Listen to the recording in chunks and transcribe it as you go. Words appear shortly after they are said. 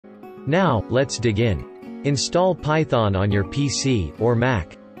Now, let's dig in. Install Python on your PC or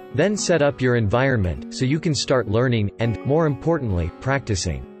Mac. Then set up your environment so you can start learning and, more importantly,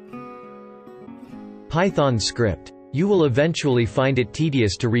 practicing. Python script. You will eventually find it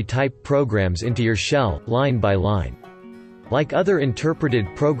tedious to retype programs into your shell, line by line. Like other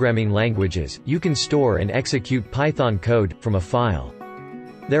interpreted programming languages, you can store and execute Python code from a file.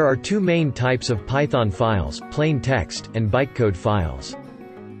 There are two main types of Python files, plain text, and bytecode files.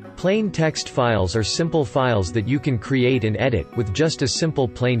 Plain text files are simple files that you can create and edit with just a simple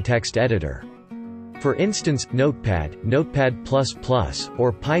plain text editor. For instance, Notepad, Notepad++,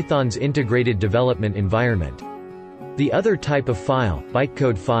 or Python's integrated development environment. The other type of file,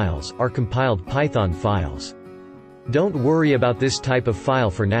 bytecode files, are compiled Python files. Don't worry about this type of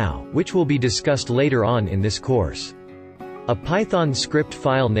file for now, which will be discussed later on in this course. A Python script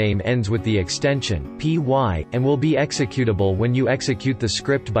file name ends with the extension py and will be executable when you execute the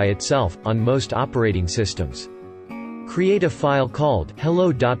script by itself, on most operating systems. Create a file called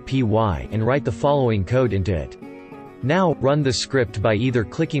hello.py and write the following code into it. Now, run the script by either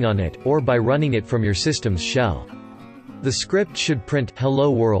clicking on it, or by running it from your system's shell. The script should print "Hello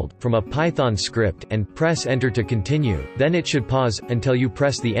World" from a Python script and press Enter to continue, then it should pause, until you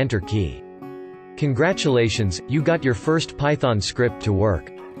press the Enter key. Congratulations, you got your first Python script to work.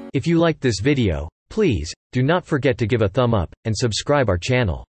 If you liked this video, please, do not forget to give a thumb up, and subscribe our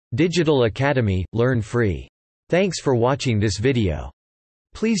channel. Digital Academy, learn free. Thanks for watching this video.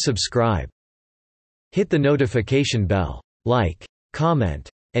 Please subscribe. Hit the notification bell. Like, comment,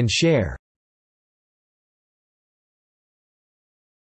 and share.